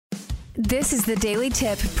This is the Daily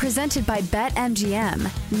Tip presented by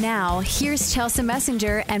BetMGM. Now, here's Chelsea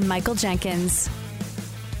Messenger and Michael Jenkins.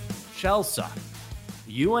 Chelsea,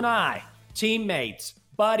 you and I, teammates,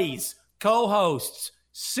 buddies, co-hosts,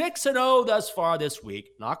 6-0 thus far this week.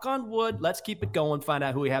 Knock on wood. Let's keep it going. Find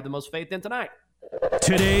out who we have the most faith in tonight.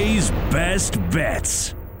 Today's best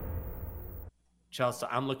bets. Chelsea,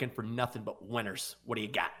 I'm looking for nothing but winners. What do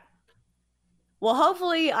you got? Well,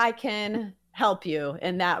 hopefully I can help you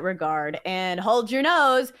in that regard, and hold your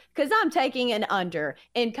nose because I'm taking an under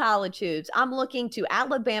in college hoops. I'm looking to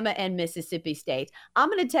Alabama and Mississippi State. I'm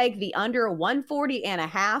going to take the under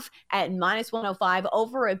 140.5 at -105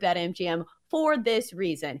 over at BetMGM for this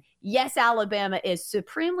reason. Yes, Alabama is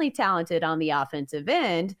supremely talented on the offensive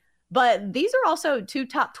end, but these are also two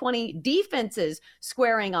top 20 defenses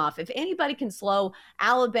squaring off. If anybody can slow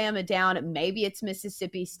Alabama down, maybe it's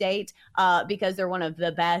Mississippi State because they're one of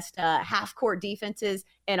the best half-court defenses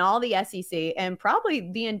in all the SEC and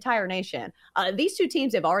probably the entire nation. These two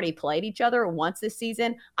teams have already played each other once this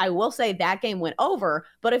season. I will say that game went over,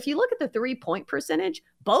 but if you look at the three-point percentage,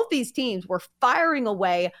 both these teams were firing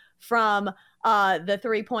away from the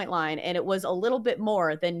three-point line, and it was a little bit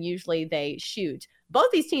more than usually they shoot.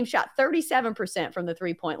 Both these teams shot 37% from the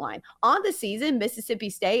three-point line. On the season, Mississippi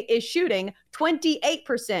State is shooting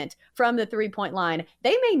 28% from the three-point line.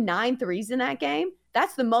 They made 9 threes in that game.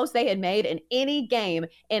 That's the most they had made in any game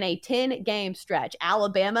in a 10-game stretch.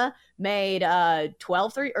 Alabama made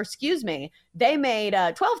 12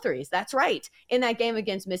 threes. That's right. In that game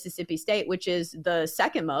against Mississippi State, which is the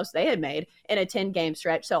second most they had made in a 10-game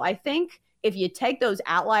stretch. So I think if you take those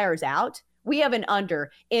outliers out, we have an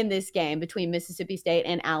under in this game between Mississippi State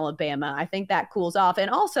and Alabama. I think that cools off. And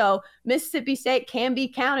also, Mississippi State can be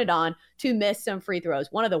counted on to miss some free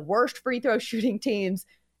throws. One of the worst free throw shooting teams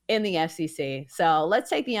in the SEC. So let's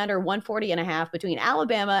take the under 140.5 between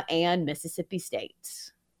Alabama and Mississippi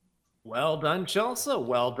State. Well done, Chelsea.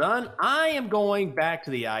 Well done. I am going back to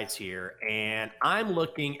the ice here, and I'm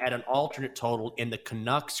looking at an alternate total in the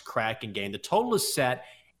Canucks-Kraken game. The total is set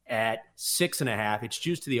at 6.5. It's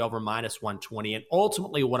juiced to the over -120. And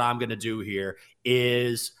ultimately what I'm going to do here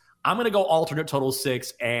is I'm going to go alternate total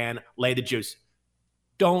 6 and lay the juice.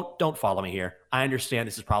 Don't follow me here. I understand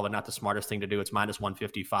this is probably not the smartest thing to do. It's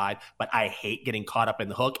 -155, but I hate getting caught up in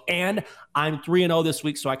the hook. And I'm 3-0 this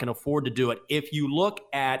week, so I can afford to do it. If you look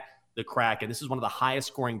at the Kraken, this is one of the highest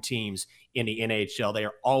scoring teams in the NHL. They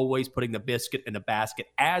are always putting the biscuit in the basket.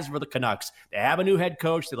 As for the Canucks, they have a new head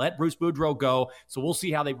coach. They let Bruce Boudreau go, so we'll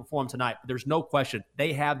see how they perform tonight. But there's no question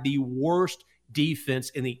they have the worst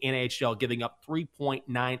defense in the NHL, giving up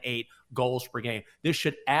 3.98 goals per game. This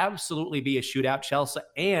should absolutely be a shootout, Chelsea.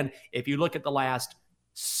 And if you look at the last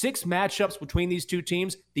 6 matchups between these two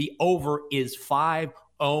teams, the over is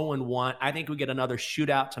 5-0-1. I think we get another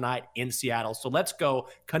shootout tonight in Seattle. So let's go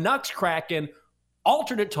Canucks Kraken,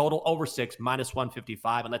 alternate total over 6,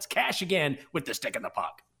 -155. And let's cash again with the stick in the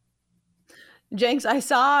puck. Jenks, I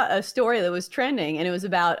saw a story that was trending, and it was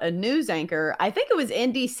about a news anchor. I think it was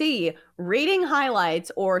NBC reading highlights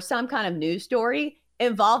or some kind of news story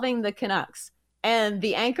involving the Canucks. And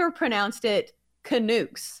the anchor pronounced it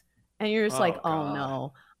Canucks. And you're just like, oh,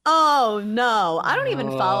 no. Oh, no. I don't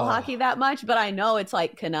even follow hockey that much, but I know it's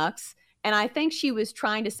like Canucks. And I think she was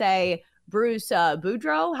trying to say Bruce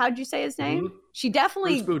Boudreau. How'd you say his name? Mm-hmm. She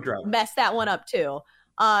definitely messed that one up, too.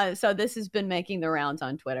 So this has been making the rounds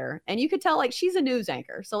on Twitter. And you could tell, like, she's a news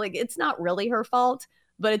anchor. So, like, it's not really her fault,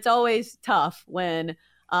 but it's always tough when,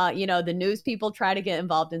 the news people try to get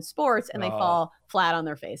involved in sports and they fall flat on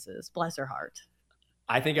their faces. Bless her heart.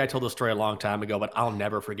 I think I told the story a long time ago, but I'll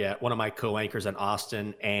never forget one of my co-anchors in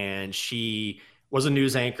Austin, and she was a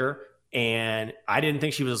news anchor, and I didn't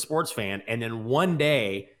think she was a sports fan. And then one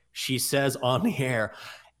day she says on the air,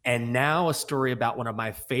 and now a story about one of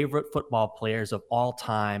my favorite football players of all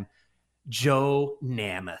time, Joe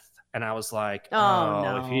Namath. And I was like,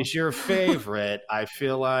 no. If he's your favorite, I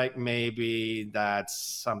feel like maybe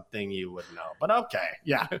that's something you would know. But okay,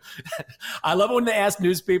 yeah. I love it when they ask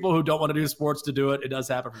news people who don't want to do sports to do it. It does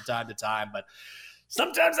happen from time to time, but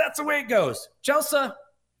sometimes that's the way it goes. Chelsea,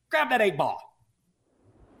 grab that 8-ball.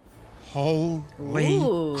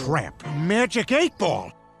 Holy crap. Magic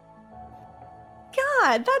 8-ball.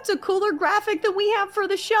 God, that's a cooler graphic than we have for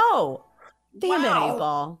the show. Damn it,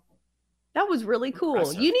 8-ball. That was really cool.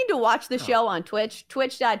 Impressive. You need to watch the show on Twitch,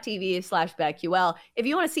 twitch.tv/BetQL, if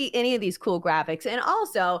you want to see any of these cool graphics. And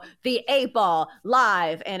also the 8-ball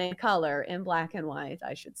live and in color, in black and white,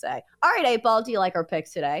 I should say. All right, 8-ball, do you like our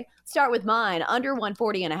picks today? Start with mine, under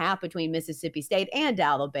 140.5 between Mississippi State and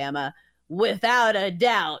Alabama. Without a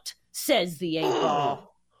doubt, says the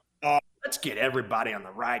 8-ball. Let's get everybody on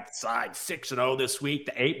the right side. 6-0 this week.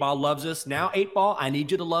 The 8-ball loves us. Now, 8-ball, I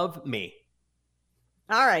need you to love me.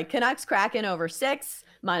 All right. Canucks Kraken over 6,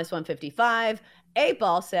 -155.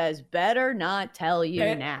 8-ball says, better not tell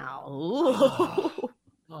you now. Oh,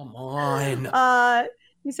 come on.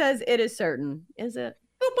 He says, it is certain. Is it?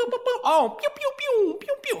 Oh, pew, pew, pew,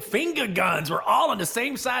 pew, pew. Finger guns. We're all on the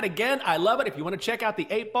same side again. I love it. If you want to check out the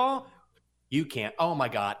 8-ball, you can't. Oh, my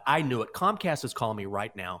God. I knew it. Comcast is calling me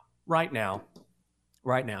right now. Right now.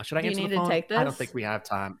 Should I answer the phone? Do you need to take this? I don't think we have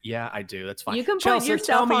time. Yeah, I do. That's fine. You can Chelsea, put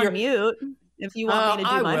yourself on mute if you want me to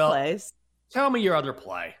do my plays. Tell me your other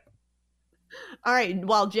play. All right.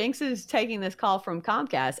 While Jinx is taking this call from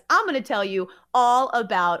Comcast, I'm going to tell you all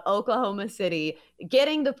about Oklahoma City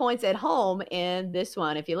getting the points at home in this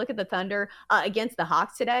one. If you look at the Thunder against the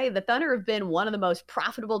Hawks today, the Thunder have been one of the most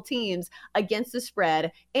profitable teams against the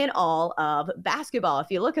spread in all of basketball. If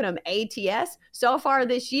you look at them ATS so far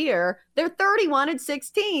this year, they're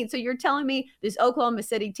 31-16. So you're telling me this Oklahoma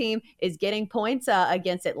City team is getting points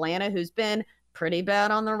against Atlanta, who's been pretty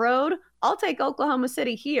bad on the road? I'll take Oklahoma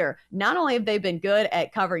City here. Not only have they been good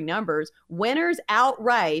at covering numbers, winners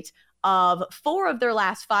outright of 4 of their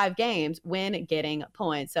last 5 games when getting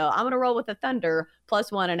points. So I'm going to roll with the Thunder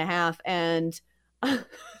 +1.5. And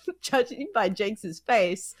judging by Jinx's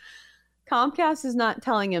face, Comcast is not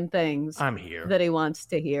telling him things I'm here that he wants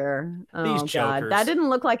to hear. These God, jokers. that didn't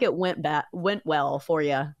look like it went well for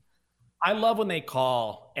you. I love when they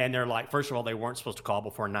call and they're like, first of all, they weren't supposed to call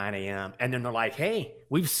before 9 a.m. And then they're like, hey,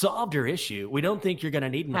 we've solved your issue. We don't think you're going to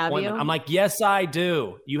need an appointment. I'm like, yes, I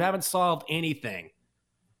do. You haven't solved anything.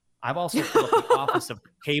 I've also put up the Office of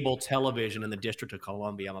Cable Television in the District of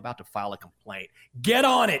Columbia. I'm about to file a complaint. Get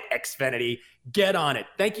on it, Xfinity. Get on it.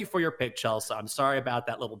 Thank you for your pick, Chelsea. I'm sorry about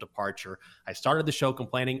that little departure. I started the show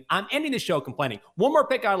complaining. I'm ending the show complaining. One more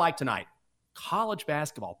pick I like tonight. College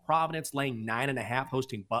basketball. Providence laying 9.5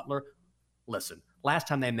 hosting Butler. Listen, last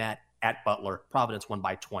time they met at Butler, Providence won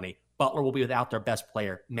by 20. Butler will be without their best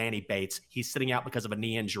player, Manny Bates. He's sitting out because of a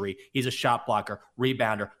knee injury. He's a shot blocker,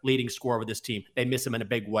 rebounder, leading scorer with this team. They miss him in a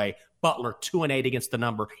big way. Butler 2-8 against the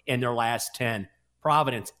number in their last 10.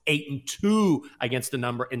 Providence 8-2 against the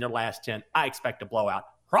number in their last 10. I expect a blowout.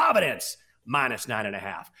 Providence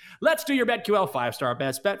 -9.5. Let's do your BetQL 5-star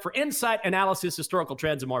best bet. For insight, analysis, historical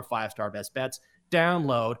trends, and more 5-star best bets,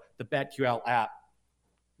 download the BetQL app.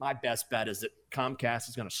 My best bet is that Comcast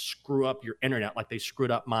is going to screw up your internet like they screwed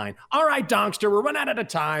up mine. All right, Donkster, we're running out of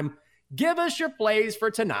time. Give us your plays for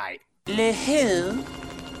tonight. Le who?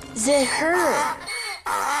 The her.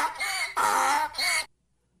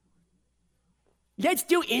 Let's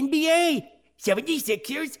do NBA.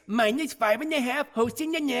 76ers -5.5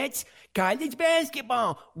 hosting the Nets. College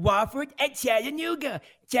basketball. Wofford at Chattanooga.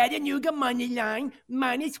 Chattanooga money line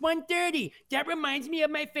 -130. That reminds me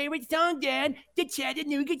of my favorite song, Dad. The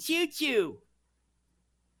Chattanooga Choo Choo.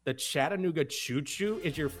 The Chattanooga Choo Choo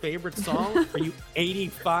is your favorite song? Are you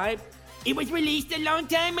 85? It was released a long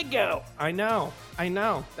time ago. I know.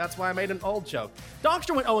 That's why I made an old joke.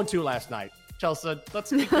 Donkster went 0-2 last night. Chelsea,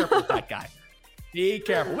 let's be careful with that guy. Be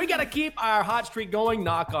careful. We got to keep our hot streak going,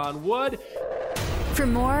 knock on wood. For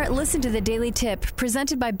more, listen to the Daily Tip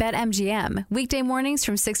presented by BetMGM. Weekday mornings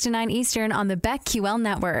from 6 to 9 Eastern on the BetQL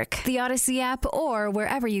network, the Odyssey app, or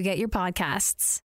wherever you get your podcasts.